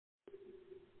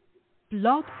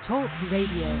Blog Talk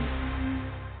Radio.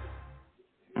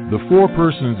 The Four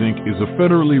Persons, Inc. is a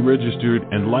federally registered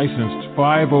and licensed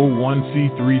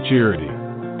 501c3 charity.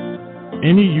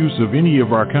 Any use of any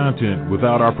of our content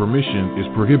without our permission is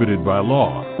prohibited by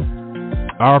law.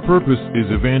 Our purpose is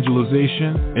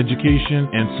evangelization, education,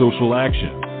 and social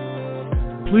action.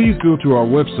 Please go to our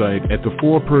website at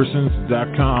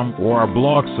thefourpersons.com or our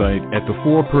blog site at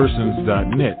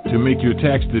thefourpersons.net to make your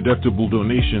tax-deductible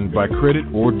donation by credit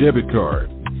or debit card.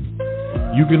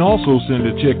 You can also send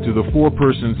a check to the Four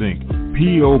Persons, Inc.,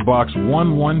 P.O. Box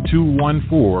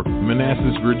 11214,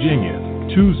 Manassas, Virginia,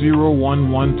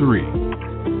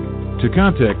 20113. To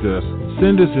contact us,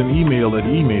 send us an email at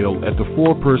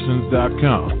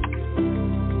thefourpersons.com.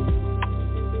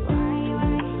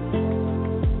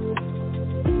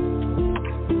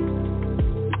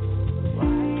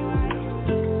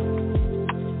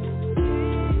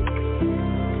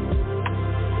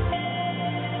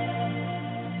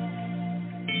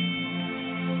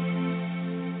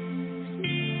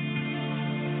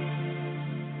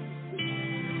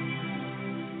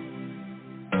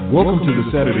 Welcome to the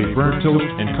Saturday Burnt Toast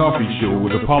and Coffee Show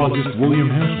with apologist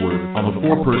William Hemsworth on the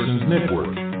Four Persons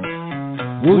Network.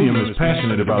 William is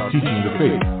passionate about teaching the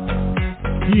faith.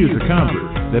 He is a convert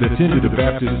that attended a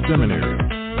Baptist seminary.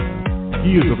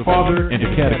 He is a father and a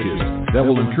catechist that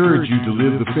will encourage you to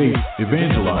live the faith,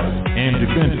 evangelize, and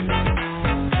defend it.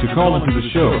 To call into the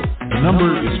show, the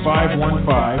number is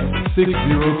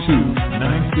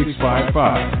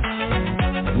 515-602-9655.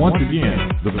 Once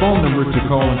again, the phone number to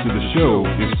call into the show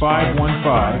is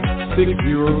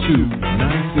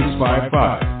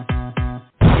 515-602-9655.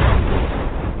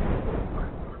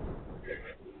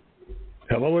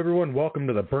 Hello, everyone. Welcome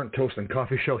to the Burnt Toast and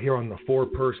Coffee Show here on the Four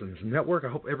Persons Network. I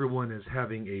hope everyone is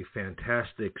having a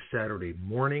fantastic Saturday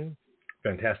morning,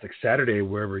 fantastic Saturday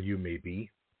wherever you may be.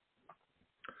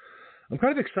 I'm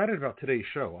kind of excited about today's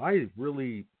show. I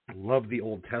really love the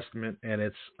Old Testament, and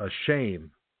it's a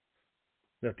shame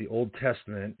that the Old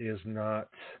Testament is not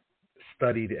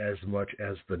studied as much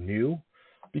as the New,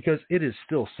 because it is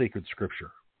still sacred scripture.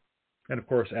 And of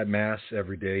course, at Mass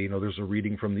every day, there's a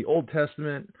reading from the Old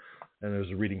Testament, and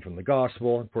there's a reading from the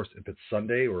Gospel. Of course, if it's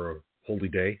Sunday or a holy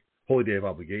day of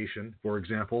obligation, for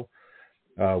example,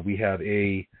 we have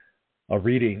a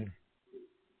reading,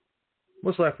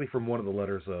 most likely from one of the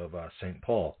letters of St.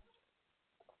 Paul.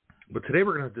 But today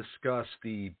we're going to discuss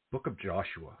the book of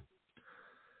Joshua.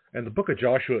 And the book of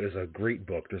Joshua is a great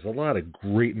book. There's a lot of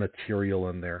great material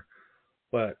in there.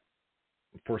 But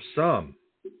for some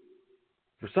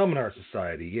in our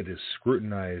society, it is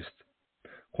scrutinized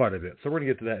quite a bit. So we're going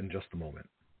to get to that in just a moment.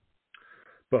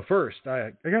 But first,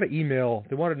 I got an email.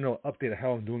 They wanted to know an update of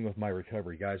how I'm doing with my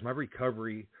recovery. Guys, my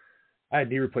recovery, I had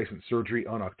knee replacement surgery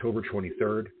on October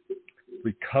 23rd.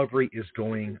 Recovery is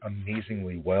going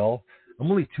amazingly well.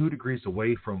 I'm only 2 degrees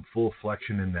away from full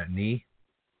flexion in that knee.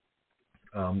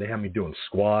 They have me doing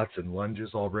squats and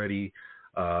lunges already,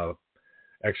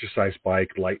 exercise bike,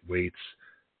 light weights,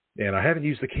 and I haven't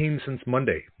used the cane since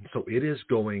Monday. So it is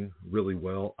going really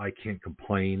well. I can't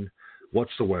complain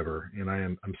whatsoever, and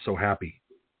I'm so happy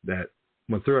that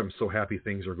went through. I'm so happy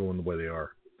things are going the way they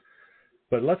are.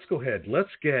 But let's go ahead.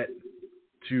 Let's get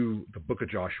to the book of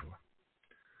Joshua.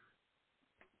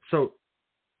 So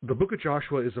the book of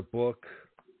Joshua is a book.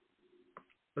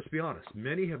 Let's be honest,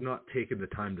 many have not taken the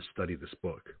time to study this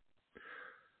book.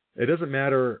 It doesn't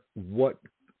matter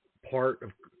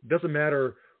doesn't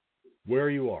matter where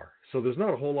you are. So there's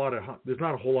not a whole lot of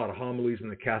homilies in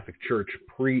the Catholic Church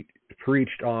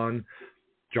preached on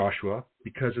Joshua,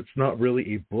 because it's not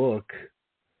really a book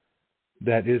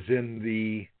that is in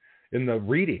the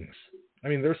readings. I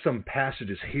mean, there's some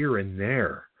passages here and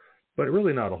there, but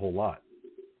really not a whole lot.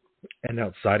 And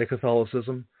outside of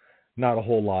Catholicism, not a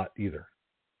whole lot either.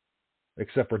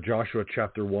 Except for Joshua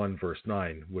chapter 1, verse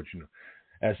 9, which,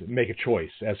 as make a choice.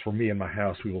 As for me and my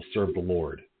house, we will serve the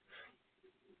Lord.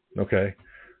 Okay?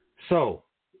 So,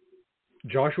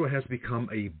 Joshua has become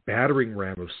a battering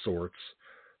ram of sorts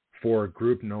for a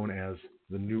group known as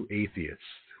the New Atheists,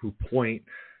 who point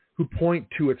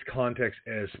to its context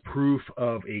as proof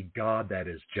of a God that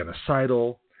is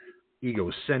genocidal,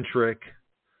 egocentric,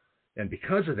 and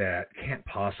because of that, can't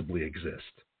possibly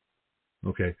exist.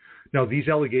 Okay. Now, these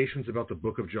allegations about the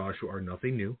book of Joshua are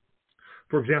nothing new.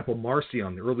 For example,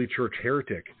 Marcion, the early church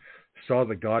heretic, saw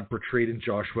the God portrayed in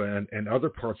Joshua and other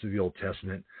parts of the Old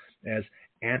Testament as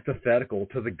antithetical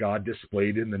to the God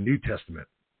displayed in the New Testament.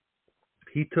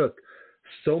 He took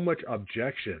so much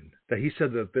objection that he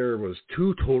said that there was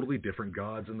 2 totally different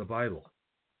gods in the Bible.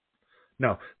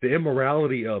 Now, the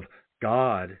immorality of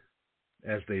God,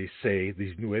 as they say,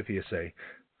 these New Atheists say,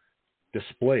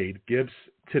 displayed gives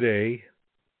today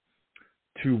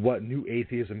to what New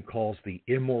Atheism calls the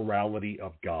immorality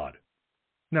of God.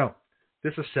 Now,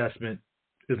 this assessment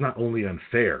is not only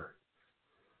unfair,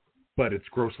 but it's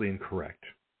grossly incorrect.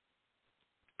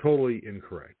 Totally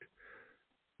incorrect.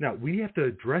 Now, we have to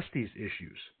address these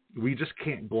issues. We just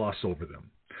can't gloss over them.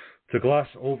 To gloss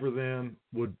over them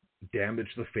would damage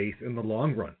the faith in the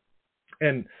long run.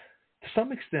 And to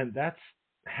some extent, that's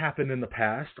happened in the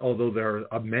past, although there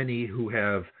are many who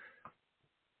have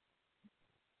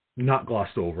not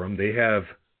glossed over them. They have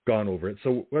gone over it.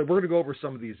 So we're going to go over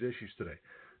some of these issues today.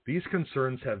 These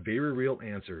concerns have very real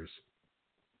answers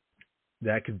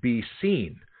that could be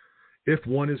seen if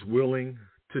one is willing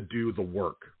to do the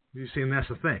work. You see, and that's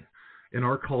the thing. In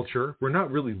our culture, we're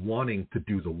not really wanting to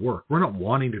do the work. We're not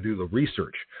wanting to do the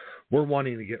research. We're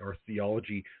wanting to get our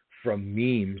theology from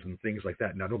memes and things like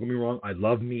that. Now, don't get me wrong. I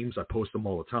love memes. I post them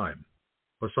all the time.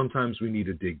 But sometimes we need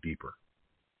to dig deeper.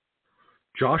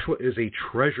 Joshua is a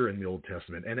treasure in the Old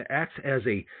Testament, and it acts as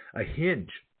a hinge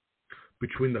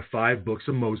between the 5 books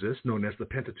of Moses, known as the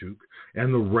Pentateuch,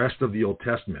 and the rest of the Old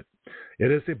Testament.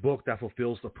 It is a book that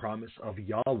fulfills the promise of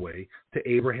Yahweh to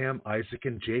Abraham, Isaac,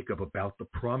 and Jacob about the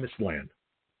promised land.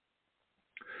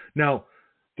 Now,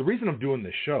 the reason I'm doing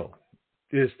this show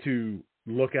is to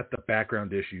look at the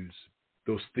background issues,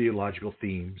 those theological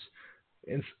themes,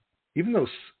 and even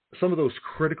some of those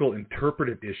critical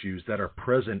interpretive issues that are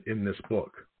present in this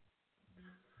book.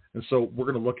 And so what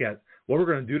we're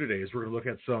going to do today is we're going to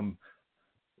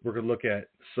look at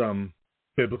some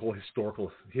biblical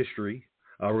historical history.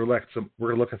 We're going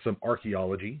to look at some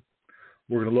archaeology.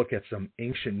 We're going to look at some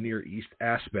ancient Near East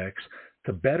aspects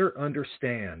to better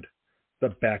understand the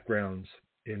backgrounds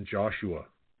in Joshua.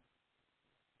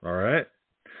 All right?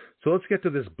 So let's get to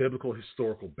this biblical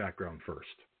historical background first.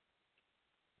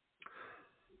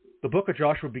 The book of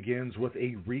Joshua begins with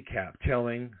a recap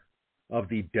telling of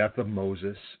the death of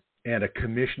Moses and a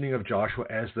commissioning of Joshua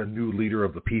as the new leader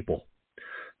of the people.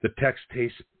 The text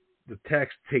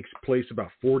takes place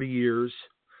about 40 years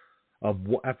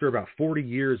after about 40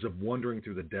 years of wandering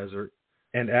through the desert,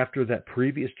 and after that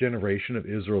previous generation of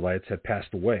Israelites had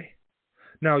passed away.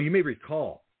 Now, you may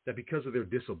recall that because of their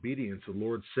disobedience, the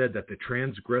Lord said that the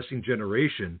transgressing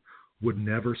generation would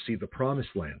never see the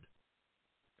promised land.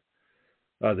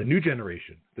 The new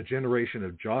generation, the generation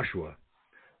of Joshua,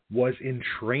 was in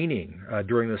training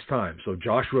during this time. So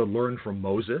Joshua learned from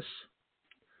Moses.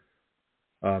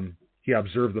 He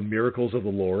observed the miracles of the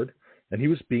Lord, and he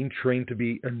was being trained to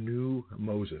be a new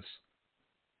Moses.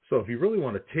 So if you really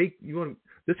want to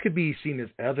this could be seen as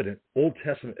Old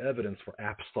Testament evidence for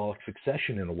apostolic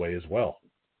succession in a way as well.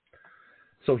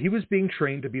 So he was being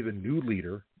trained to be the new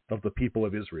leader of the people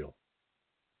of Israel.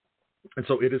 And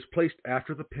so it is placed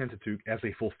after the Pentateuch as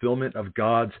a fulfillment of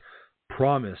God's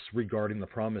promise regarding the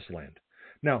promised land.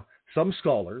 Now, some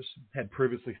scholars had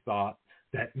previously thought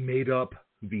that made up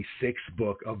the 6th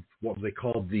book of what they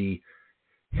called the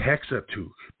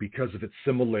Hexateuch because of its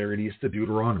similarities to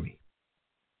Deuteronomy.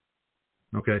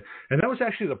 Okay, and that was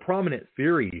actually the prominent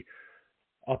theory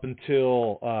up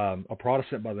until a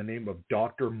Protestant by the name of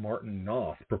Dr. Martin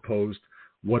Knopf proposed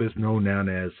what is known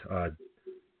as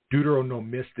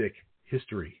Deuteronomistic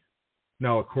history.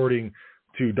 Now, according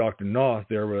to Dr. Knopf,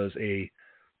 there was a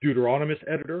Deuteronomist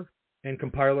editor and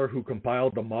compiler who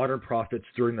compiled the modern prophets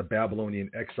during the Babylonian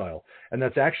exile, and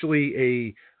that's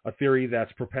actually a theory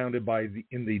that's propounded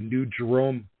in the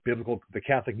the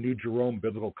Catholic New Jerome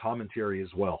Biblical Commentary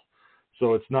as well.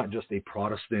 So it's not just a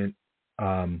Protestant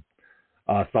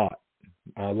thought.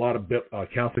 A lot of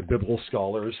Catholic biblical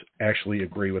scholars actually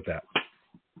agree with that.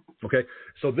 Okay,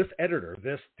 so this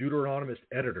Deuteronomist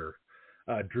editor,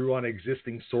 drew on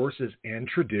existing sources and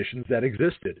traditions that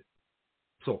existed.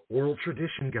 So oral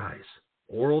tradition, guys.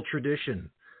 Oral tradition.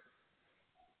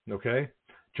 Okay?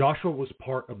 Joshua was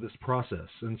part of this process.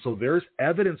 And so there's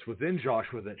evidence within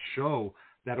Joshua that show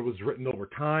that it was written over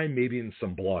time, maybe in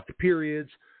some blocked periods.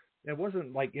 It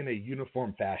wasn't like in a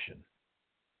uniform fashion.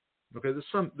 Okay,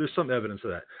 there's some evidence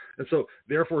of that. And so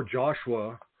therefore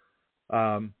Joshua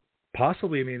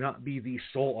possibly may not be the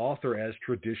sole author as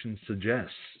tradition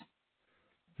suggests.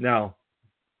 Now,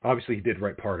 obviously he did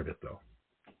write part of it though.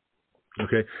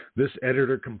 Okay, this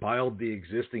editor compiled the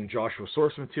existing Joshua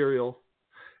source material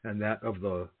and that of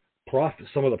the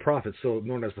some of the prophets, so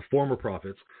known as the former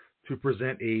prophets, to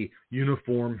present a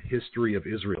uniform history of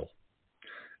Israel.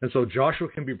 And so Joshua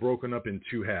can be broken up in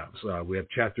 2 halves. We have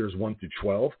chapters 1 through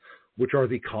 12, which are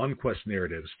the conquest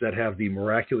narratives that have the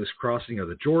miraculous crossing of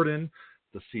the Jordan,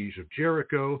 the siege of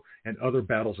Jericho, and other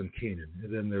battles in Canaan.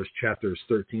 And then there's chapters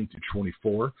 13 through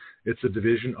 24. It's a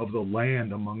division of the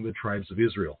land among the tribes of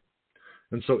Israel.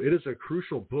 And so it is a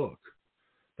crucial book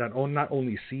that not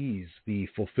only sees the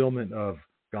fulfillment of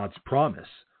God's promise,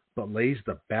 but lays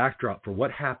the backdrop for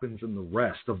what happens in the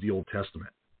rest of the Old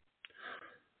Testament.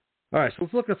 All right, so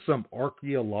let's look at some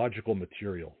archaeological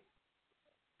material.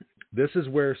 This is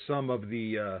where some of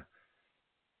the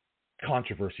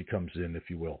controversy comes in, if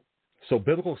you will. So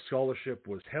biblical scholarship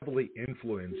was heavily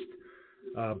influenced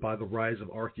by the rise of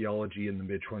archaeology in the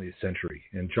mid-20th century.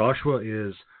 And Joshua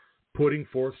is putting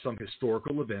forth some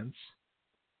historical events.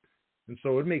 And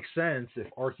so it makes sense if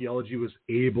archaeology was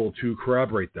able to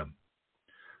corroborate them.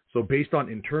 So based on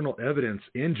internal evidence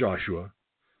in Joshua,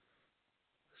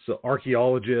 so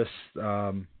archaeologists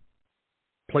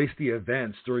placed the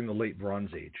events during the late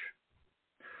Bronze Age.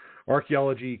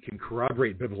 Archaeology can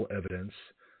corroborate biblical evidence,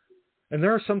 and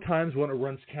there are some times when it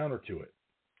runs counter to it.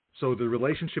 So the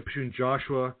relationship between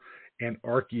Joshua and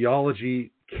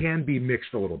archaeology can be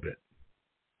mixed a little bit.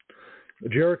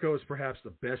 Jericho is perhaps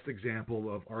the best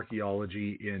example of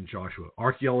archaeology in Joshua.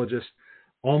 Archaeologists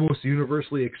almost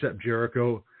universally accept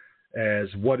Jericho as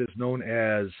what is known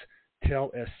as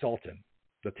Tel es Sultan,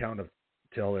 the town of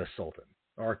Tel es Sultan.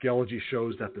 Archaeology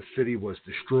shows that the city was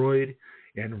destroyed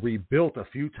and rebuilt a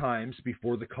few times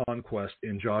before the conquest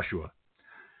in Joshua.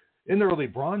 In the early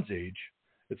Bronze Age,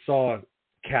 it saw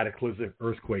cataclysmic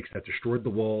earthquakes that destroyed the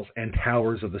walls and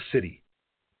towers of the city.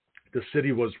 The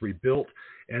city was rebuilt,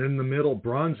 and in the Middle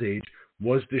Bronze Age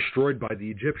was destroyed by the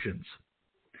Egyptians.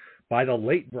 By the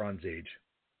late Bronze Age,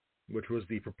 which was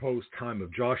the proposed time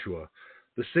of Joshua,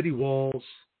 the city walls,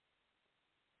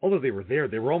 although they were there,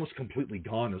 they were almost completely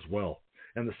gone as well,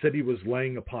 and the city was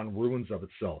laying upon ruins of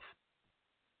itself.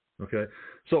 Okay,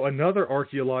 so another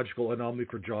archaeological anomaly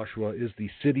for Joshua is the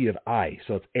city of Ai.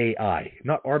 So it's AI,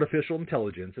 not artificial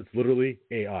intelligence. It's literally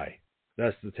AI.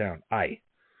 That's the town, Ai.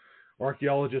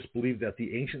 Archaeologists believe that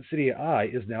the ancient city of Ai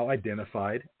is now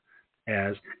identified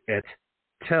as Et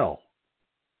Tel.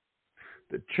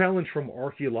 The challenge from an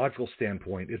archaeological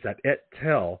standpoint is that Et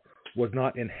Tel was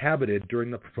not inhabited during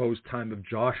the proposed time of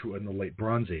Joshua in the late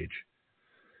Bronze Age.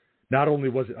 Not only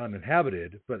was it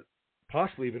uninhabited, but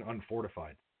possibly even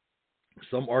unfortified.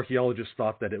 Some archaeologists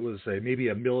thought that it was maybe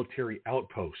a military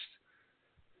outpost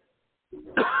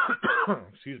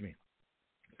excuse me,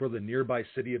 for the nearby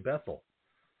city of Bethel.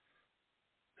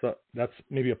 So that's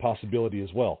maybe a possibility as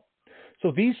well.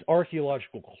 So these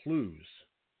archaeological clues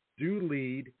do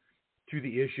lead to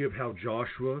the issue of how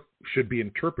Joshua should be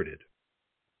interpreted.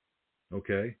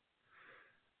 Okay?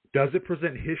 Does it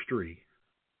present history,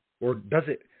 or does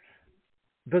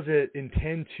it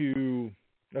intend to...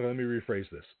 let me rephrase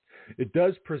this. It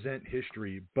does present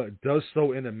history, but does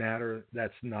so in a manner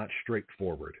that's not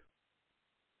straightforward.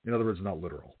 In other words, not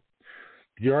literal.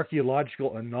 The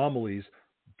archaeological anomalies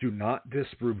do not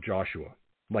disprove Joshua,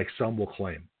 like some will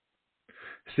claim.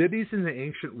 Cities in the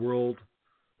ancient world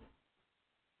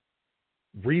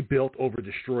rebuilt over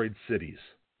destroyed cities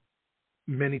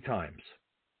many times.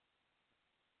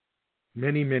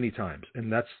 Many, many times.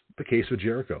 And that's the case with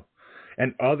Jericho.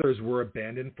 And others were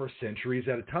abandoned for centuries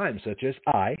at a time, such as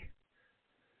Ai,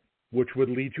 which would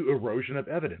lead to erosion of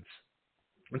evidence.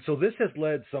 And so this has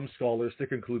led some scholars to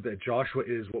conclude that Joshua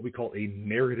is what we call a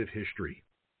narrative history.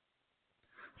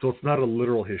 So it's not a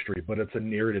literal history, but it's a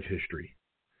narrative history.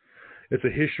 It's a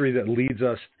history that leads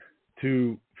us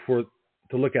to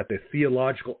look at the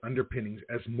theological underpinnings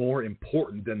as more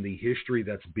important than the history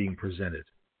that's being presented.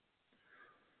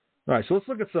 All right, so let's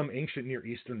look at some ancient Near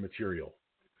Eastern material.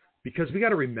 Because we got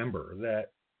to remember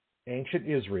that ancient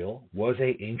Israel was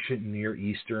an ancient Near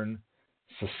Eastern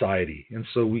society. And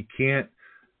so we can't...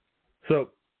 So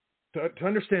to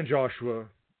understand Joshua,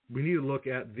 we need to look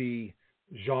at the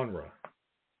genre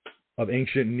of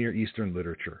ancient Near Eastern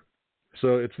literature.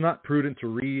 So it's not prudent to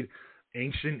read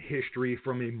ancient history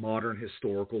from a modern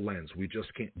historical lens. We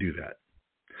just can't do that.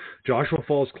 Joshua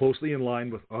falls closely in line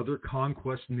with other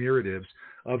conquest narratives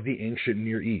of the ancient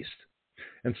Near East.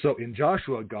 And so in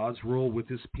Joshua, God's role with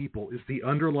his people is the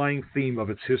underlying theme of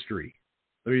its history.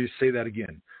 Let me just say that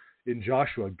again. In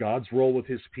Joshua, God's role with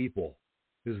his people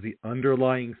is the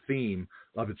underlying theme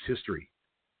of its history.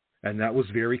 And that was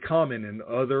very common in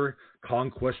other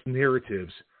conquest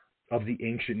narratives of the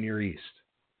ancient Near East.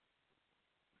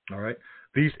 All right.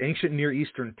 These ancient Near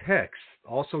Eastern texts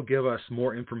also give us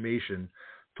more information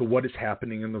to what is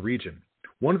happening in the region.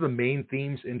 One of the main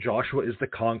themes in Joshua is the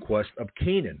conquest of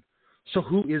Canaan. So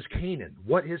who is Canaan?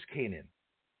 What is Canaan?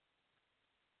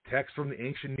 Texts from the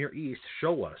ancient Near East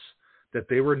show us that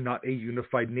they were not a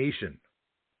unified nation,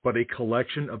 but a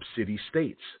collection of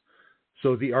city-states.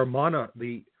 So the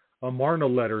Amarna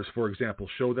letters, for example,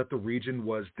 show that the region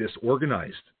was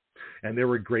disorganized, and there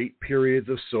were great periods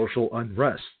of social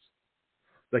unrest.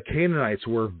 the Canaanites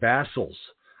were vassals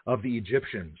of the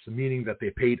Egyptians, meaning that they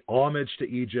paid homage to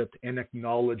Egypt and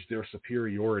acknowledged their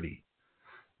superiority.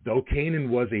 Though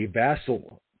Canaan was a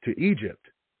vassal to Egypt,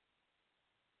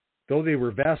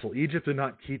 Egypt did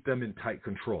not keep them in tight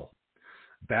control.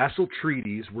 Vassal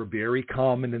treaties were very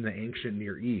common in the ancient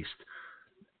Near East,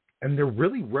 and they're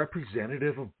really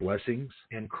representative of blessings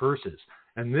and curses.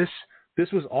 And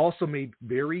this was also made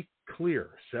very clear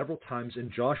several times in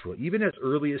Joshua, even as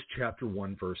early as chapter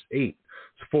 1, verse 8.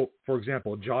 So for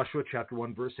example, Joshua chapter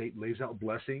 1, verse 8 lays out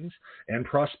blessings and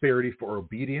prosperity for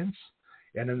obedience.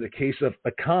 And in the case of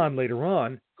Achan later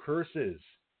on, curses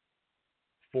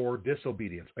for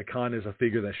disobedience. Achan is a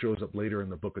figure that shows up later in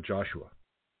the book of Joshua.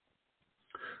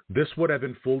 This would have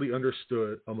been fully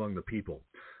understood among the people.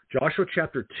 Joshua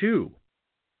chapter 2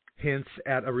 hints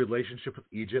at a relationship with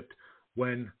Egypt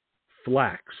when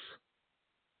flax,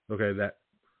 the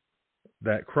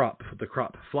crop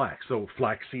flax. So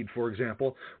flaxseed, for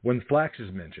example, when flax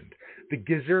is mentioned. The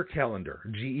Gezer calendar,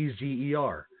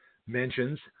 Gezer,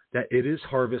 mentions that it is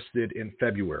harvested in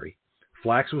February.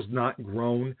 Flax was not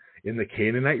grown in the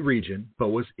Canaanite region, but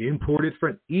was imported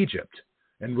from Egypt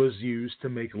and was used to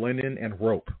make linen and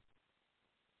rope.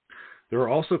 There are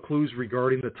also clues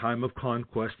regarding the time of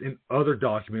conquest in other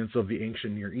documents of the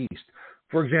ancient Near East.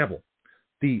 For example,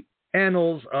 the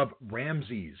Annals of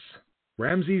Ramses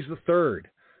III,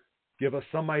 give us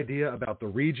some idea about the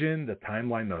region, the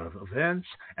timeline of events,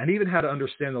 and even how to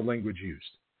understand the language used.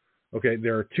 Okay,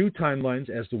 there are two timelines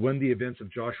as to when the events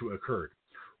of Joshua occurred.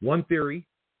 One theory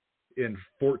in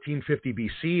 1450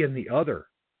 BC, and the other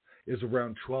is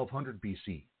around 1200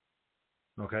 BC.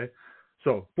 Okay,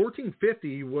 so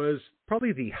 1450 was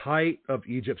probably the height of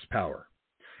Egypt's power.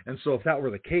 And so if that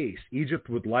were the case, Egypt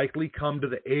would likely come to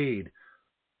the aid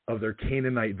of their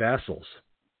Canaanite vassals.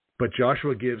 But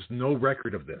Joshua gives no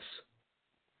record of this.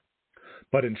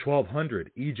 But in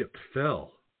 1200, Egypt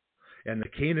fell, and the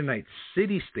Canaanite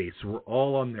city-states were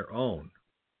all on their own.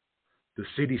 The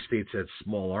city-states had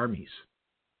small armies,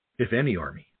 if any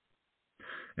army,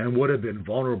 and would have been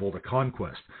vulnerable to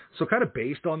conquest. So kind of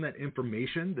based on that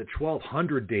information, the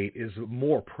 1200 date is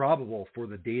more probable for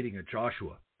the dating of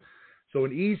Joshua. So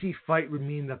an easy fight would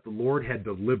mean that the Lord had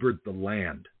delivered the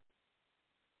land.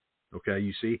 Okay,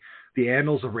 you see, the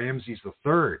Annals of Ramses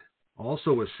III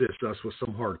also assist us with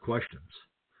some hard questions.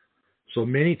 So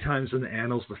many times in the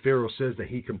Annals, the Pharaoh says that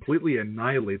he completely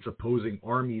annihilates opposing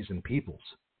armies and peoples.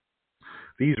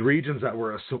 These regions that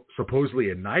were supposedly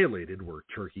annihilated were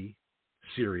Turkey,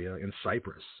 Syria, and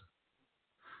Cyprus.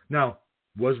 Now,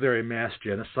 was there a mass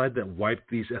genocide that wiped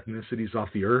these ethnicities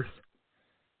off the earth?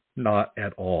 Not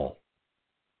at all.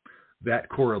 That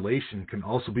correlation can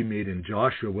also be made in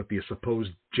Joshua with the supposed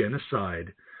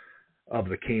genocide of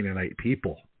the Canaanite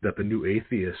people that the new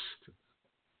atheists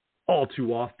all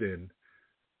too often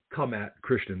come at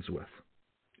Christians with.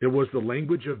 It was the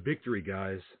language of victory,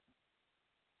 guys.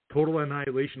 Total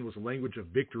annihilation was a language of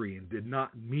victory and did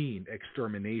not mean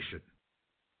extermination.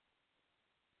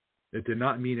 It did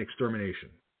not mean extermination.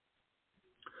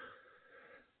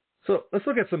 So let's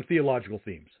look at some theological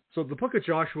themes. So the book of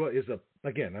Joshua is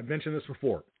again, I've mentioned this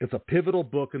before, it's a pivotal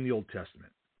book in the Old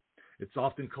Testament. It's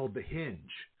often called the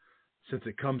hinge, since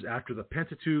it comes after the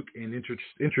Pentateuch and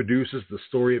introduces the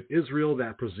story of Israel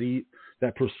that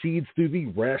proceeds through the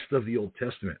rest of the Old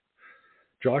Testament.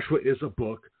 Joshua is a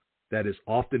book that is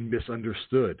often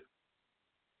misunderstood.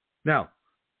 Now,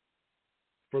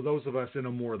 for those of us in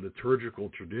a more liturgical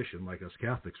tradition, like us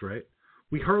Catholics, right,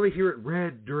 we hardly hear it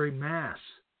read during Mass.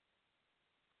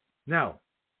 Now,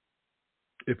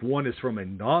 if one is from a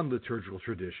non-liturgical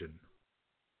tradition,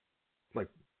 like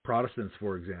Protestants,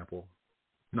 for example,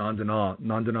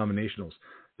 non-denominationals,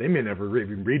 they may never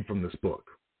even read from this book.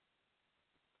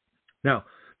 Now,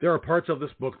 there are parts of this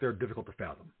book that are difficult to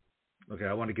fathom. Okay,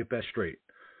 I want to get that straight.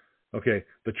 Okay,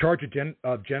 the charge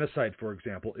of genocide, for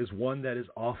example, is one that is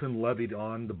often levied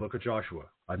on the book of Joshua.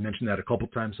 I've mentioned that a couple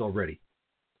times already.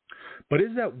 But is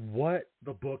that what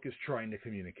the book is trying to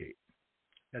communicate?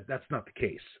 That's not the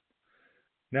case.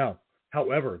 Now,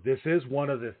 however, this is one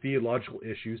of the theological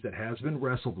issues that has been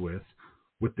wrestled with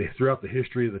throughout the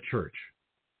history of the church.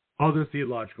 Other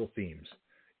theological themes,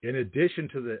 in addition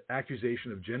to the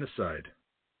accusation of genocide,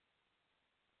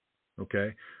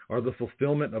 okay, are the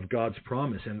fulfillment of God's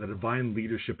promise and the divine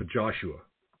leadership of Joshua.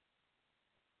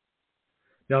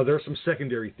 Now, there are some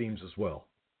secondary themes as well.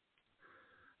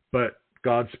 But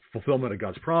God's fulfillment of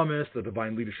God's promise, the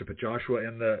divine leadership of Joshua,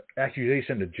 and the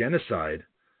accusation of genocide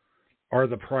are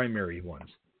the primary ones.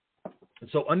 And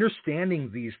so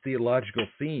understanding these theological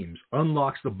themes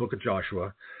unlocks the book of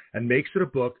Joshua and makes it a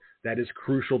book that is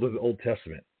crucial to the Old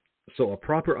Testament. So a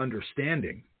proper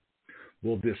understanding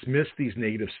will dismiss these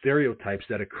negative stereotypes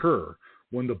that occur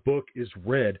when the book is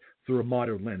read through a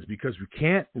modern lens, because we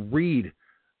can't read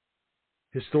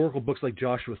historical books like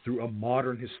Joshua through a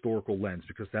modern historical lens,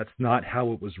 because that's not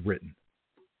how it was written.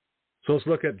 So let's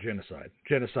look at genocide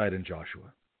in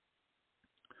Joshua.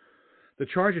 The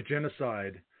charge of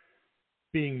genocide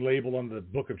being labeled on the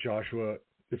book of Joshua,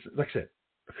 it's, like I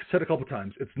said a couple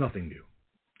times, it's nothing new.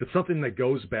 It's something that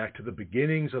goes back to the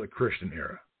beginnings of the Christian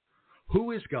era.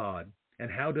 Who is God,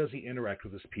 and how does he interact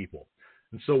with his people?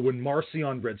 And so when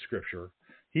Marcion read Scripture,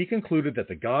 he concluded that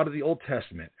the God of the Old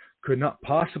Testament could not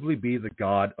possibly be the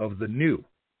God of the New.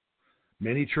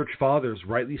 Many church fathers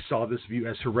rightly saw this view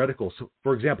as heretical. So,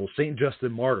 for example, St.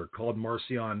 Justin Martyr called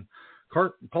Marcion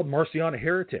a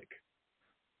heretic.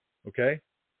 Okay?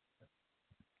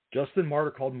 Justin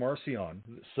Martyr called Marcion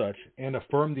such and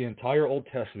affirmed the entire Old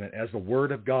Testament as the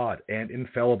Word of God and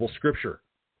infallible Scripture.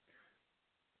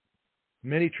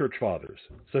 Many church fathers,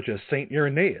 such as St.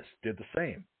 Irenaeus, did the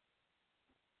same.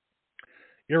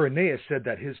 Irenaeus said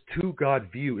that his two-God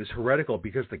view is heretical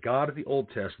because the God of the Old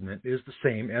Testament is the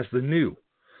same as the New,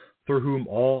 through whom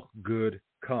all good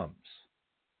comes.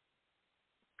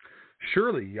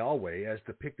 Surely Yahweh, as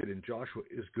depicted in Joshua,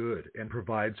 is good and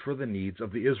provides for the needs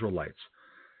of the Israelites.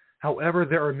 However,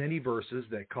 there are many verses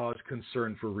that cause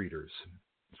concern for readers.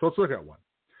 So let's look at one.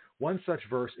 One such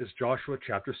verse is Joshua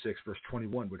chapter 6, verse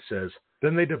 21, which says,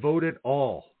 "Then they devoted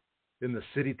all in the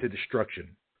city to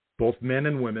destruction, both men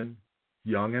and women,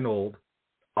 young and old,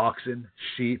 oxen,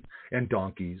 sheep, and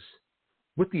donkeys,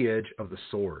 with the edge of the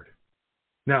sword."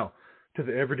 Now, to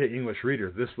the everyday English reader,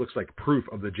 this looks like proof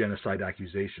of the genocide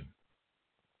accusation.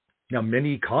 Now,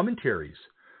 many Bible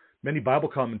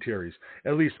commentaries,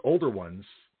 at least older ones,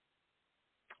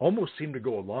 almost seem to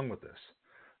go along with this.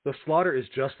 The slaughter is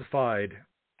justified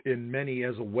in many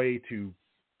as a way to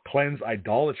cleanse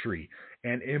idolatry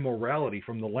and immorality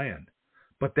from the land.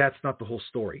 But that's not the whole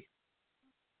story.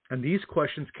 And these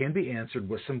questions can be answered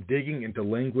with some digging into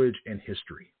language and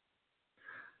history.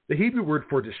 The Hebrew word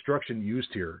for destruction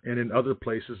used here and in other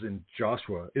places in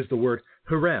Joshua is the word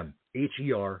herem,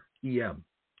 H-E-R-E-M.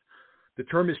 The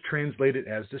term is translated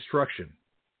as destruction,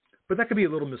 but that can be a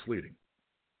little misleading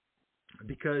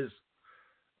because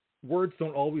words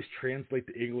don't always translate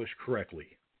to English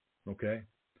correctly. Okay?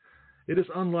 It is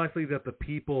unlikely that the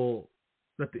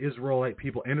Israelite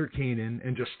people entered Canaan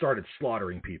and just started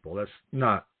slaughtering people.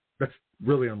 That's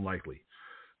really unlikely.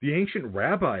 The ancient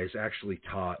rabbis actually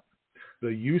taught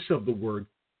the use of the word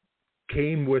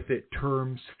came with it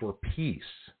terms for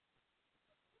peace.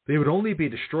 They would only be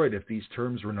destroyed if these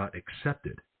terms were not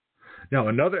accepted. Now,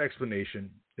 another explanation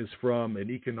is from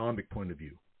an economic point of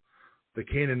view. The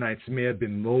Canaanites may have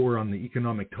been lower on the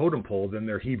economic totem pole than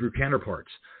their Hebrew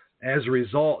counterparts. As a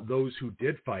result, those who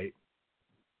did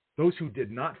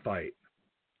not fight,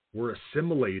 were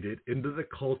assimilated into the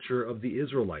culture of the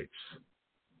Israelites.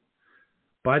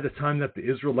 By the time that the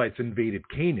Israelites invaded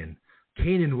Canaan,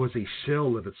 Canaan was a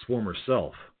shell of its former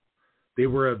self. They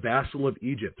were a vassal of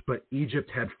Egypt, but Egypt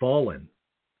had fallen.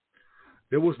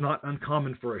 It was not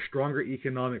uncommon for a stronger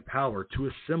economic power to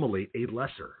assimilate a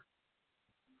lesser.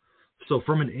 So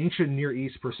from an ancient Near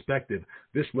East perspective,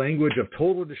 this language of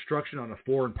total destruction on a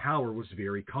foreign power was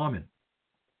very common.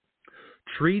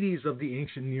 Treaties of the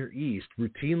ancient Near East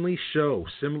routinely show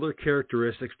similar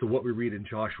characteristics to what we read in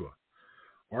Joshua.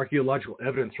 Archaeological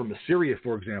evidence from Assyria,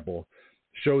 for example,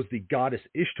 shows the goddess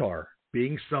Ishtar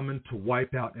being summoned to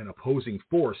wipe out an opposing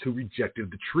force who rejected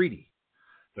the treaty.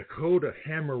 The Code of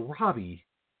Hammurabi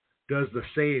does the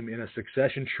same in a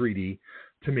succession treaty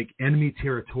to make enemy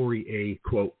territory a,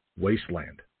 quote,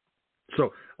 wasteland.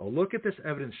 So a look at this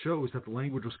evidence shows that the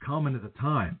language was common at the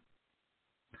time,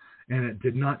 and it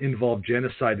did not involve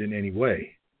genocide in any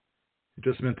way. It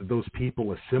just meant that those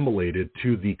people assimilated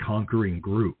to the conquering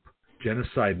group.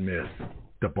 Genocide myth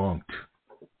debunked.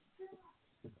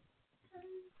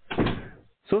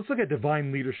 So let's look at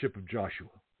divine leadership of Joshua.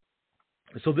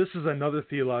 So this is another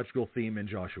theological theme in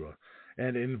Joshua,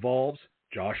 and it involves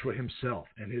Joshua himself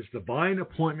and his divine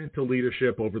appointment to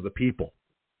leadership over the people.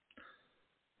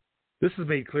 This is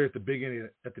made clear at the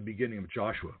beginning of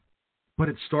Joshua, but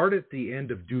it started at the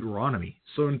end of Deuteronomy.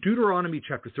 So in Deuteronomy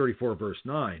chapter 34, verse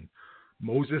 9,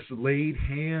 Moses laid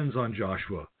hands on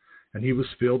Joshua, and he was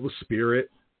filled with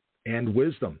spirit and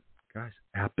wisdom. Guys,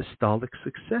 apostolic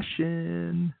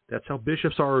succession. That's how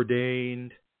bishops are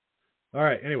ordained. All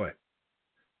right, anyway,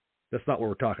 that's not what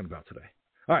we're talking about today.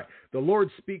 All right, the Lord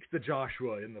speaks to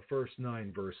Joshua in the first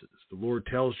 9 verses. The Lord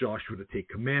tells Joshua to take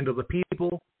command of the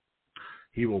people.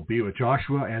 He will be with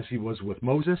Joshua as he was with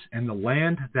Moses, and the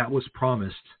land that was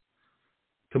promised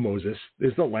to Moses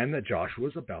is the land that Joshua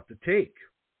is about to take.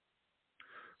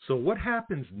 So what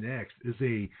happens next is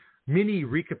a mini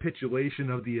recapitulation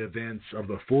of the events of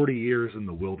the 40 years in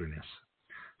the wilderness.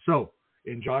 So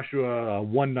in Joshua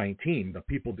 1:19, the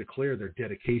people declare their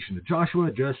dedication to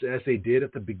Joshua just as they did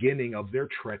at the beginning of their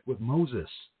trek with Moses.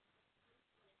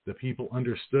 The people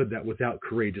understood that without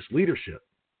courageous leadership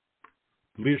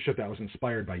that was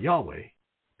inspired by Yahweh,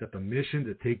 that the mission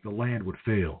to take the land would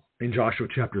fail. In Joshua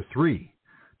chapter 3,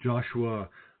 Joshua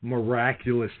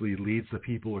miraculously leads the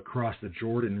people across the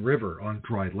Jordan River on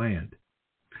dry land.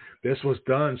 This was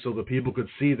done so the people could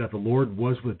see that the Lord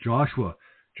was with Joshua,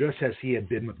 just as he had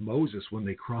been with Moses when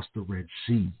they crossed the Red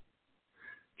Sea.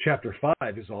 Chapter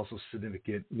 5 is also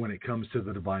significant when it comes to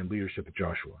the divine leadership of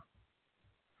Joshua.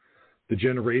 The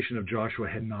generation of Joshua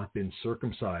had not been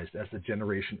circumcised as the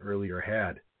generation earlier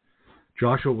had.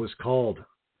 Joshua was called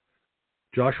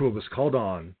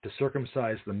on to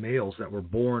circumcise the males that were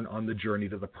born on the journey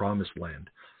to the promised land.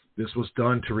 This was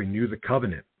done to renew the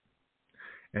covenant.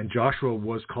 And Joshua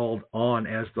was called on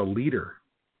as the leader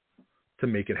to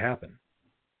make it happen.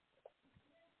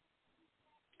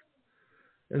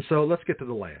 And so let's get to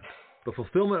the land. The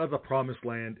fulfillment of the promised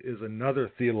land is another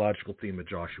theological theme of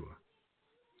Joshua.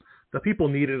 The people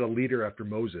needed a leader after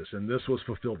Moses, and this was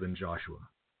fulfilled in Joshua.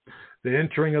 The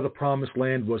entering of the promised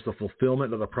land was the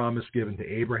fulfillment of the promise given to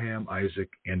Abraham, Isaac,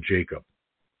 and Jacob.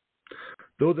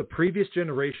 Though the previous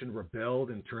generation rebelled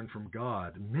and turned from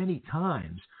God many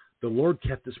times, the Lord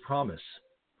kept his promise.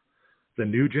 The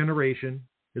new generation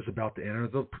is about to enter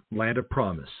the land of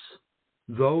promise,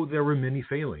 though there were many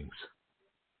failings.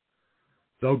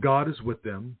 Though God is with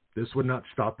them, this would not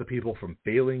stop the people from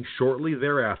failing shortly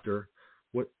thereafter,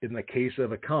 in the case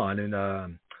of Achan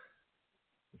in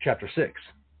chapter 6.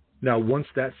 Now, once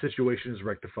that situation is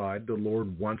rectified, the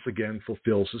Lord once again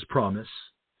fulfills his promise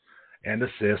and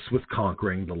assists with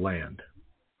conquering the land.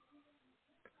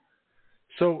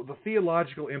 So the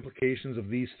theological implications of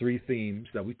these three themes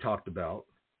that we talked about,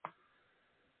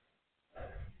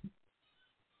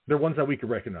 they're ones that we can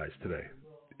recognize today.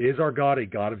 Is our God a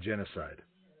God of genocide?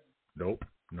 Nope,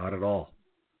 not at all.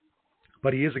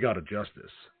 But he is a God of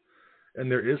justice. And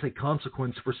there is a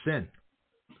consequence for sin.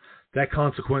 That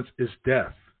consequence is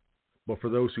death. But for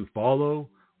those who follow,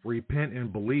 repent,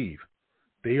 and believe,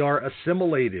 they are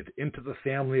assimilated into the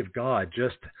family of God,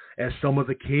 just as some of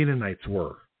the Canaanites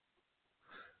were.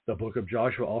 The book of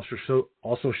Joshua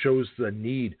also shows the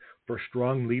need for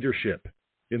strong leadership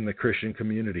in the Christian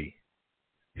community.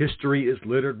 History is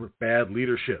littered with bad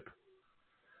leadership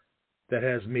that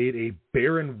has made a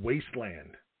barren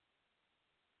wasteland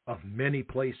of many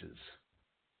places.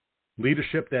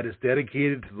 Leadership that is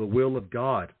dedicated to the will of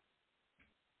God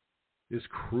is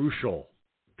crucial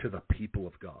to the people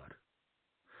of God.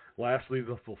 Lastly,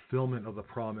 the fulfillment of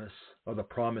the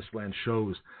promised land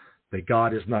shows that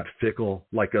God is not fickle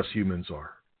like us humans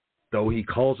are. Though he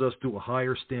calls us to a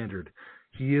higher standard,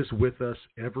 he is with us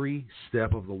every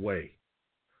step of the way.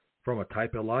 From a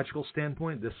typological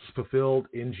standpoint, this is fulfilled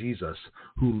in Jesus,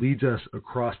 who leads us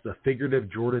across the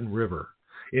figurative Jordan River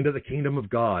into the kingdom of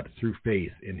God through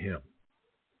faith in him.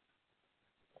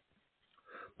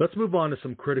 Let's move on to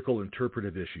some critical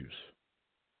interpretive issues.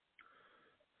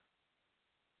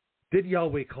 Did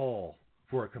Yahweh call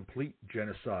for a complete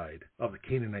genocide of the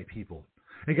Canaanite people?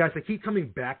 And guys, I keep coming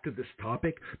back to this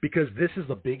topic because this is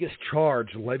the biggest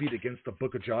charge levied against the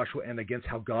book of Joshua and against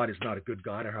how God is not a good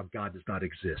God or how God does not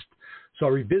exist. So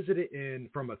I'll revisit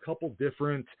it from a couple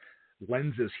different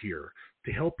lenses here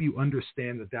to help you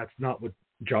understand that that's not what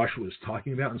Joshua is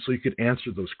talking about, and so you could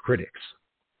answer those critics.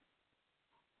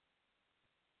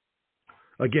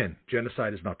 Again,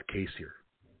 genocide is not the case here.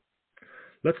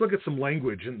 Let's look at some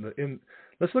language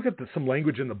some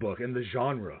language in the book and the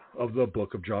genre of the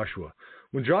book of Joshua.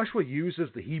 When Joshua uses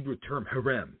the Hebrew term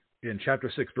harem in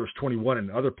chapter 6, verse 21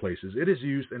 and other places, it is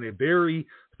used in a very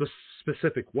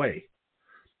specific way.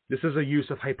 This is a use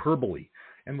of hyperbole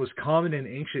and was common in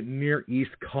ancient Near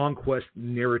East conquest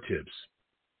narratives.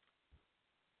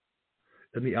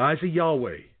 In the eyes of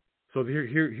Yahweh, so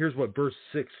here's what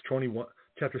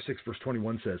chapter 6, verse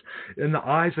 21 says. In the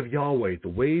eyes of Yahweh, the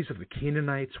ways of the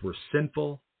Canaanites were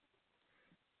sinful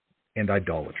and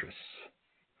idolatrous.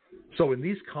 So in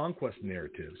these conquest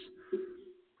narratives,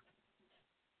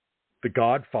 the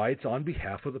God fights on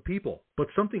behalf of the people. But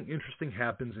something interesting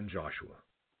happens in Joshua.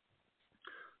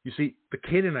 You see, the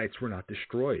Canaanites were not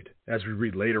destroyed, as we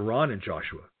read later on in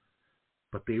Joshua,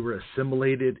 but they were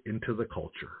assimilated into the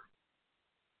culture.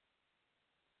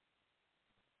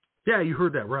 Yeah, you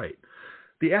heard that right.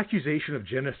 The accusation of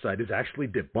genocide is actually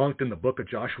debunked in the book of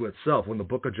Joshua itself, when the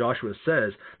book of Joshua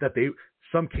says that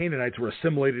some Canaanites were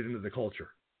assimilated into the culture.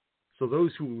 So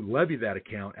those who levy that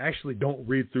account actually don't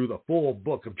read through the full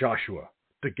book of Joshua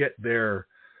to get their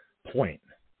point.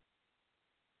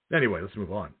 Anyway, let's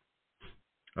move on.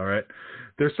 All right.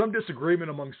 There's some disagreement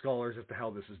among scholars as to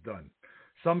how this is done.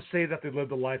 Some say that they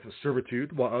lived a life of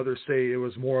servitude, while others say it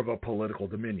was more of a political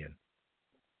dominion.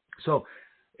 So,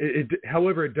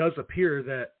 however, it does appear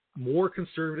that more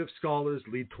conservative scholars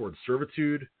lead towards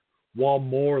servitude, while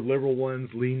more liberal ones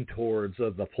lean towards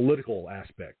the political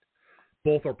aspect.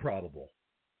 Both are probable.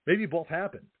 Maybe both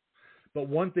happened. But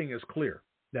one thing is clear,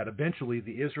 that eventually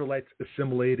the Israelites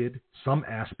assimilated some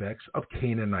aspects of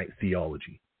Canaanite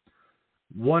theology.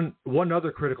 One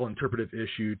other critical interpretive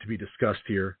issue to be discussed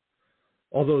here,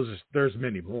 although there's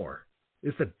many more,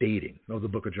 is the dating of the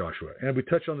book of Joshua. And we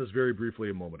touched on this very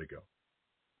briefly a moment ago.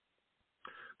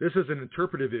 This is an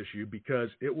interpretive issue because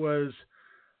it was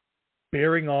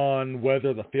bearing on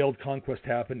whether the failed conquest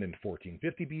happened in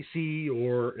 1450 BC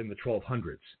or in the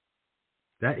 1200s.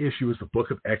 That issue is the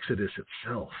book of Exodus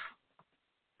itself.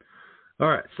 All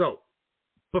right,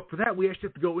 but for that we actually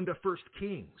have to go into 1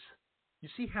 Kings. You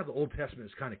see how the Old Testament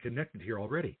is kind of connected here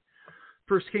already.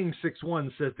 1 Kings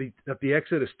 6:1 says that the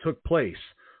Exodus took place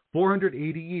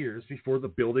 480 years before the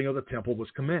building of the temple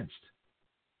was commenced.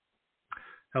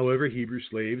 However, Hebrew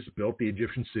slaves built the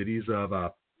Egyptian cities of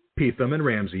Pithom and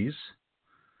Ramses.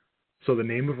 So the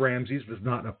name of Ramses does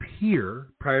not appear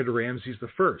prior to Ramses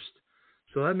I.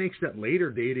 So that makes that later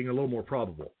dating a little more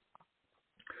probable.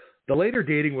 The later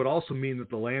dating would also mean that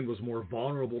the land was more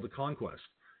vulnerable to conquest.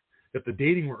 If the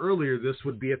dating were earlier, this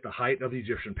would be at the height of the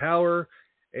Egyptian power,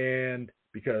 and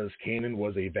because Canaan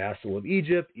was a vassal of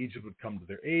Egypt, Egypt would come to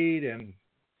their aid and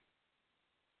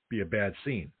be a bad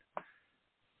scene.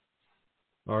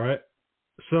 All right.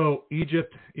 So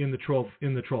Egypt in the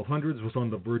 1200s was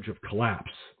on the verge of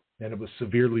collapse, and it was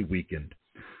severely weakened.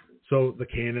 So the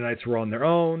Canaanites were on their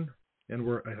own, and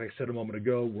were, as I said a moment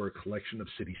ago, were a collection of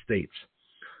city-states.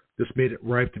 This made it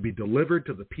ripe to be delivered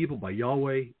to the people by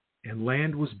Yahweh, and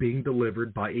land being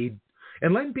delivered by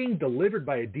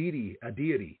a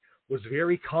deity was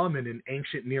very common in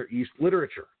ancient Near East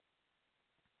literature.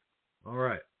 All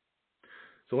right.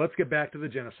 So let's get back to the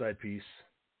genocide piece.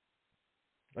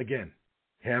 Again,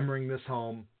 hammering this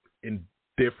home in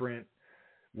different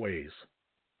ways.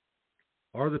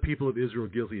 Are the people of Israel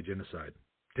guilty of genocide?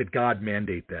 Did God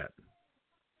mandate that?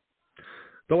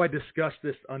 Though I discussed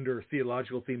this under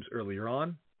theological themes earlier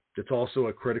on, it's also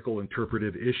a critical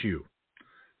interpretive issue.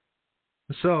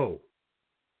 So,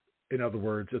 in other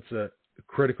words, it's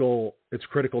critical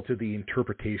to the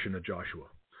interpretation of Joshua.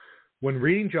 When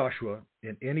reading Joshua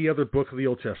in any other book of the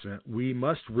Old Testament, we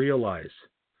must realize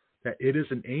that it is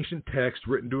an ancient text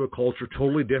written to a culture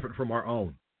totally different from our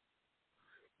own.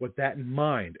 With that in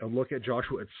mind, a look at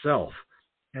Joshua itself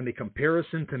and a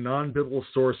comparison to non-biblical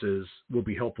sources will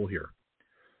be helpful here.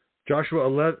 Joshua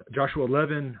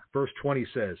 11, verse 20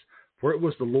 says, "For it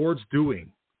was the Lord's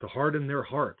doing to harden their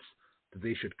hearts, that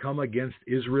they should come against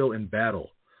Israel in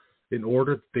battle, in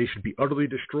order that they should be utterly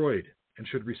destroyed and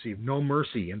should receive no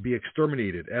mercy and be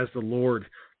exterminated, as the Lord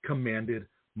commanded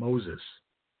Moses."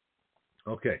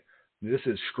 Okay, this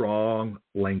is strong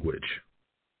language.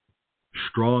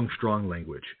 Strong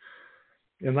language.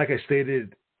 And like I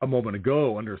stated a moment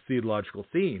ago under theological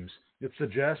themes, it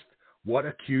suggests what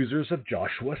accusers of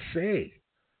Joshua say.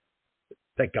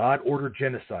 That God ordered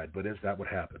genocide, but is that what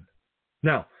happened?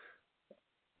 Now,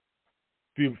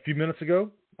 a few minutes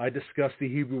ago, I discussed the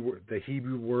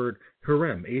Hebrew word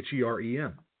herem,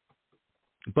 H-E-R-E-M.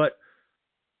 But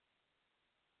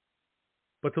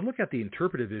to look at the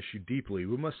interpretive issue deeply,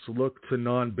 we must look to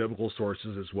non-biblical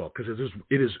sources as well, because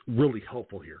it is really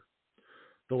helpful here.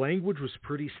 The language was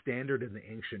pretty standard in the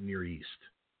ancient Near East.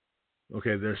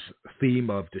 Okay, this theme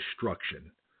of destruction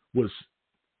was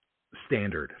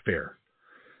standard fare.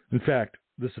 In fact,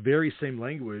 this very same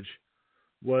language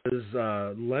was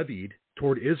levied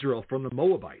toward Israel from the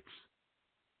Moabites.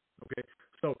 Okay,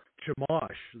 so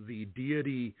Chemosh, the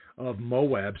deity of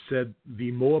Moab, said to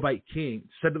the Moabite king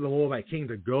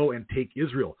to go and take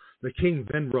Israel. The king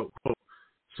then wrote, quote,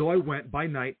 "So I went by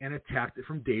night and attacked it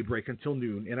from daybreak until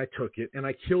noon, and I took it, and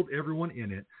I killed everyone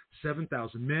in it,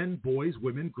 7,000 men, boys,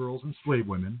 women, girls, and slave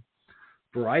women,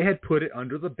 for I had put it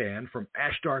under the ban from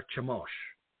Ashtar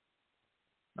Chemosh."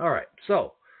 All right,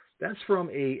 so that's from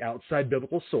a outside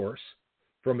biblical source,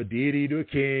 from a deity to a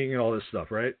king and all this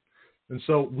stuff, right? And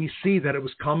so we see that it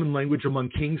was common language among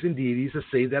kings and deities to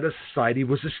say that a society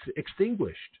was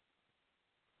extinguished.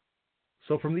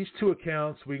 So from these two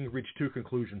accounts, we can reach two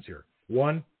conclusions here.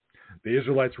 One, the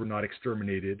Israelites were not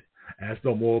exterminated, as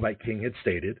the Moabite king had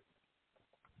stated.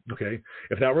 Okay,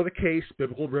 if that were the case,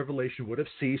 biblical revelation would have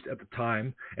ceased at the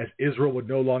time, as Israel would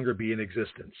no longer be in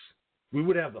existence. We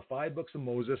would have the 5 books of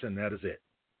Moses, and that is it.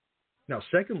 Now,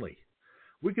 secondly,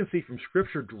 we can see from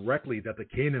Scripture directly that the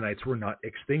Canaanites were not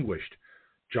extinguished.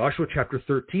 Joshua chapter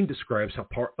 13 describes how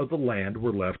part of the land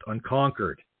were left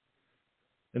unconquered.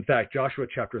 In fact, Joshua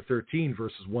chapter 13,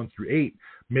 verses 1 through 8,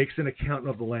 makes an account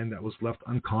of the land that was left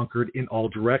unconquered in all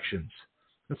directions.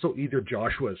 And so either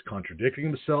Joshua is contradicting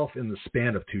himself in the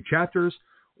span of 2 chapters,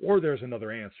 or there's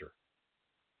another answer.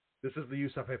 This is the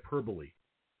use of hyperbole.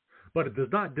 But it does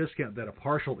not discount that a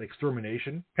partial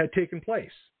extermination had taken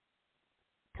place.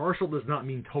 Partial does not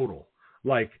mean total,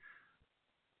 like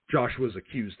Joshua is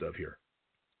accused of here.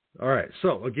 All right,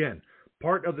 so again,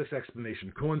 part of this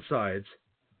explanation coincides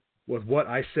with what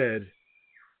I said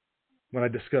when I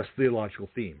discussed theological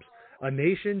themes. A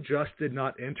nation just did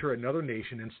not enter another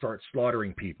nation and start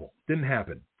slaughtering people. Didn't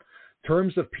happen.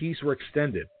 Terms of peace were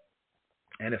extended,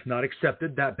 and if not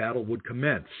accepted, that battle would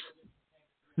commence.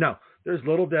 Now, there's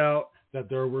little doubt that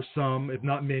there were some, if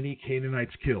not many,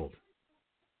 Canaanites killed,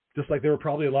 just like there were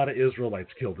probably a lot of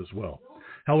Israelites killed as well.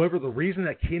 However, the reason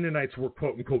that Canaanites were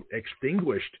quote-unquote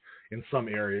extinguished in some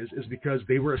areas is because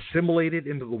they were assimilated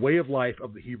into the way of life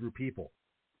of the Hebrew people.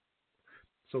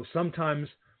 So sometimes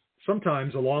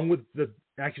along with the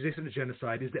accusation of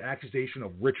genocide is the accusation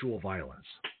of ritual violence.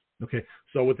 Okay,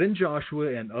 so within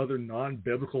Joshua and other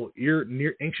non-biblical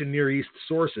ancient Near East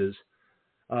sources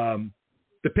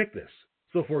depict this.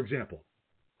 So, for example,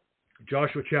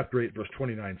 Joshua chapter 8, verse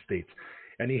 29 states,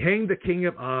 "And he hanged the king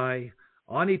of Ai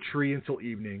on a tree until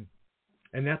evening,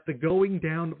 and at the going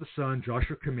down of the sun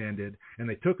Joshua commanded, and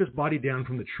they took his body down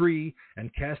from the tree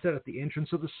and cast it at the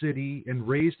entrance of the city and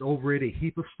raised over it a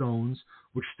heap of stones,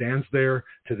 which stands there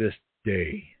to this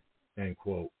day." End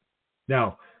quote.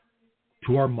 Now,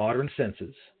 to our modern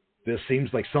senses, this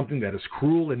seems like something that is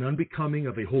cruel and unbecoming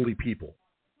of a holy people.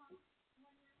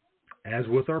 As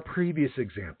with our previous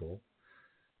example,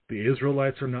 the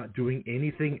Israelites are not doing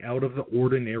anything out of the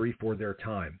ordinary for their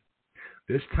time.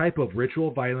 This type of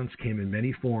ritual violence came in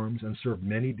many forms and served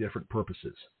many different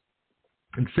purposes.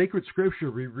 In sacred scripture,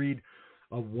 we read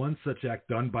of one such act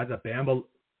done by the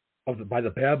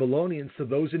Babylonians to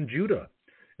those in Judah.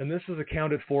 And this is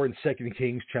accounted for in 2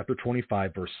 Kings chapter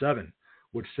 25, verse 7,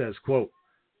 which says, quote,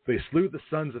 "They slew the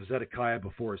sons of Zedekiah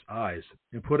before his eyes,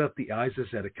 and put up the eyes of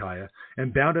Zedekiah,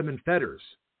 and bound him in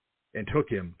fetters, and took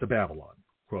him to Babylon."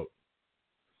 Quote.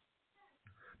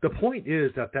 The point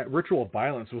is that ritual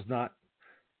violence was not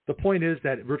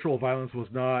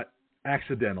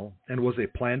accidental and was a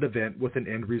planned event with an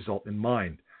end result in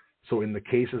mind. So in the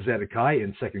case of Zedekiah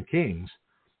in 2 Kings,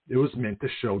 it was meant to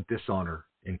show dishonor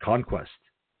in conquest.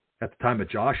 At the time of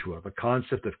Joshua, the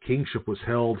concept of kingship was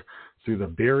held through the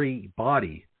very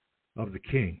body of the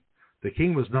king. The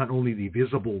king was not only the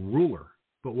visible ruler,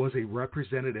 but was a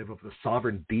representative of the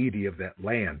sovereign deity of that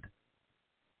land.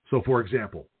 So, for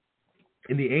example,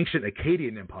 in the ancient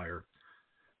Akkadian Empire,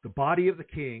 the body of the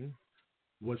king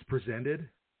was presented,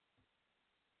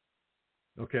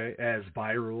 as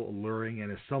virile, alluring,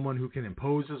 and as someone who can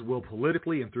impose his will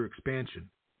politically and through expansion.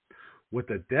 What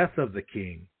the death of the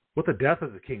king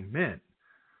meant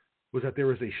was that there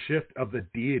was a shift of the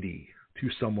deity to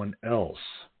someone else.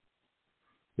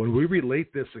 When we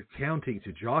relate this accounting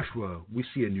to Joshua, we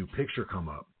see a new picture come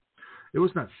up. It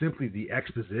was not simply the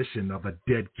exposition of a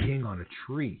dead king on a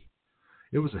tree.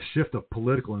 It was a shift of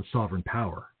political and sovereign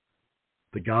power.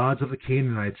 The gods of the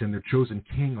Canaanites and their chosen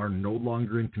king are no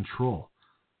longer in control,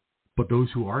 but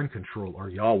those who are in control are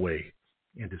Yahweh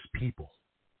and his people.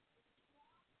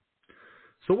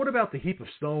 So what about the heap of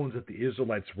stones that the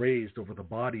Israelites raised over the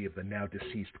body of the now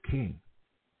deceased king?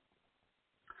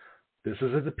 This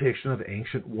is a depiction of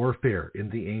ancient warfare in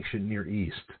the ancient Near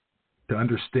East. To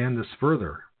understand this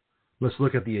further, let's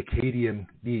look at the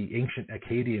ancient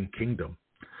Akkadian kingdom.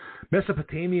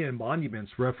 Mesopotamian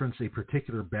monuments reference a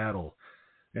particular battle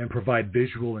and provide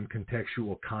visual and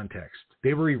contextual context.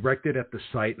 They were erected at the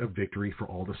site of victory for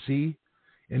all to see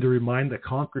and to remind the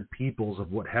conquered peoples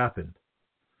of what happened.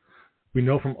 We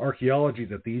know from archaeology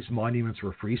that these monuments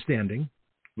were freestanding,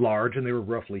 large, and they were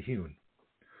roughly hewn.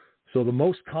 So the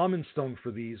most common stone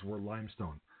for these were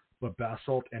limestone, but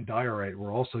basalt and diorite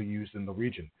were also used in the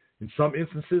region. In some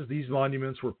instances, these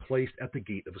monuments were placed at the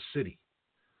gate of a city.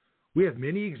 We have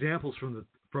many examples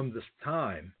from this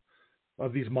time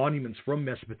of these monuments from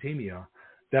Mesopotamia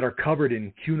that are covered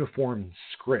in cuneiform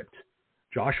script.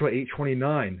 Joshua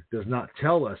 8:29 does not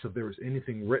tell us if there was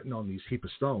anything written on these heap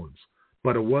of stones,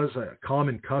 but it was a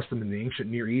common custom in the ancient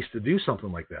Near East to do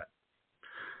something like that.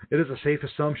 It is a safe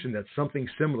assumption that something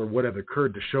similar would have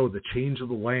occurred to show the change of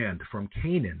the land from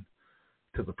Canaan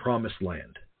to the promised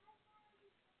land.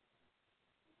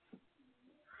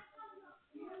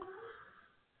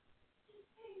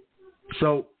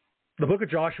 So, the book of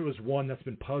Joshua is one that's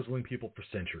been puzzling people for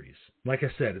centuries. Like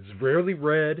I said, it's rarely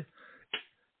read.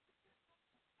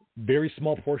 Very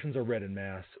small portions are read in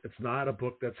mass. It's not a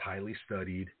book that's highly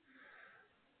studied.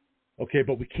 Okay,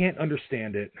 but we can't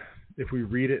understand it if we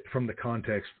read it from the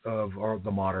context of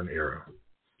the modern era.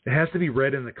 It has to be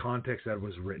read in the context that it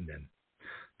was written in.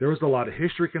 There was a lot of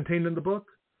history contained in the book,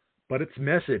 but its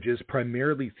message is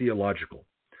primarily theological.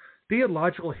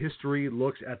 Theological history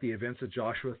looks at the events of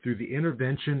Joshua through the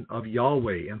intervention of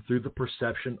Yahweh and through the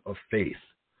perception of faith.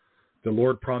 The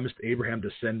Lord promised Abraham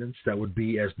descendants that would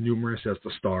be as numerous as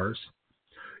the stars.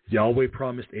 Yahweh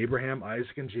promised Abraham,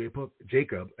 Isaac, and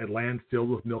Jacob a land filled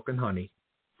with milk and honey.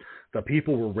 The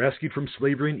people were rescued from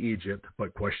slavery in Egypt,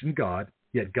 but questioned God,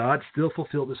 yet God still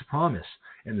fulfilled his promise,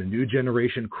 and the new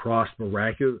generation crossed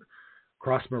miraculously.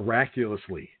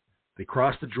 They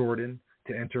crossed the Jordan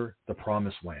to enter the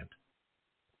promised land.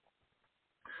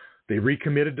 They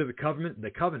recommitted to the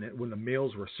covenant when the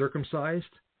males were circumcised,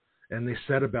 and they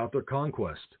set about their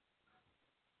conquest.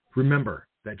 Remember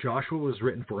that Joshua was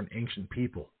written for an ancient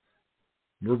people.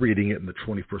 We're reading it in the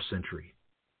 21st century.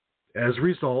 As a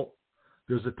result,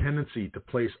 there's a tendency to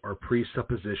place our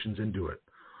presuppositions into it.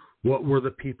 What were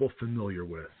the people familiar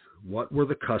with? What were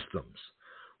the customs?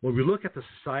 When we look at the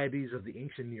societies of the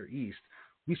ancient Near East,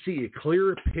 we see a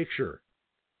clearer picture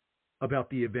about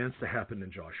the events that happened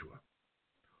in Joshua.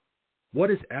 What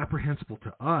is apprehensible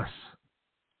to us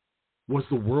was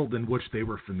the world in which they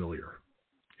were familiar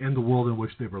and the world in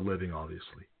which they were living,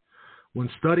 obviously. When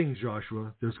studying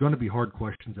Joshua, there's going to be hard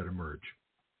questions that emerge.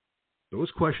 Those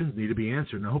questions need to be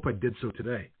answered, and I hope I did so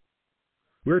today.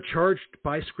 We're charged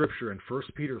by Scripture in 1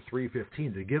 Peter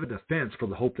 3:15 to give a defense for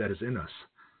the hope that is in us.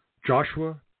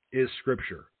 Joshua is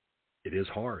Scripture. It is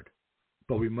hard,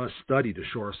 but we must study to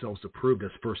show ourselves approved,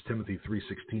 as 1 Timothy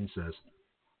 3:16 says.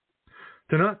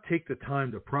 To not take the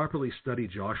time to properly study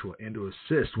Joshua and to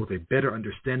assist with a better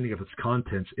understanding of its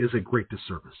contents is a great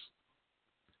disservice.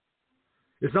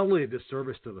 It's not only a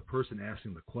disservice to the person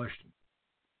asking the question,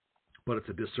 but it's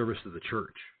a disservice to the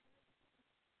church.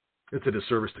 It's a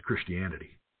disservice to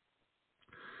Christianity.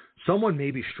 Someone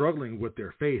may be struggling with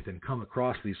their faith and come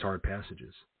across these hard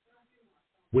passages.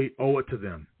 We owe it to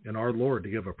them and our Lord to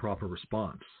give a proper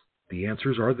response. The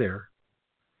answers are there.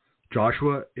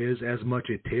 Joshua is as much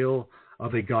a tale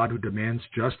of a God who demands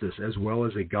justice as well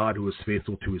as a God who is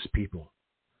faithful to his people.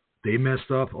 They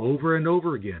messed up over and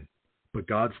over again, but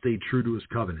God stayed true to his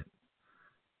covenant.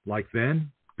 Like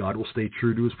then, God will stay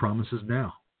true to his promises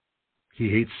now. He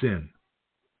hates sin.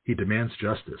 He demands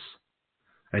justice.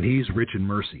 And he's rich in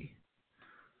mercy.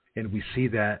 And we see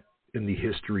that in the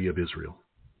history of Israel.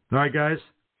 All right, guys.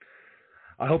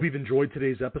 I hope you've enjoyed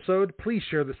today's episode. Please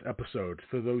share this episode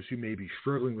for those who may be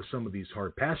struggling with some of these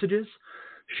hard passages.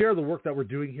 Share the work that we're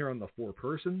doing here on the Four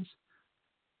Persons.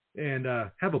 And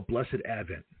have a blessed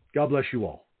Advent. God bless you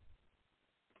all.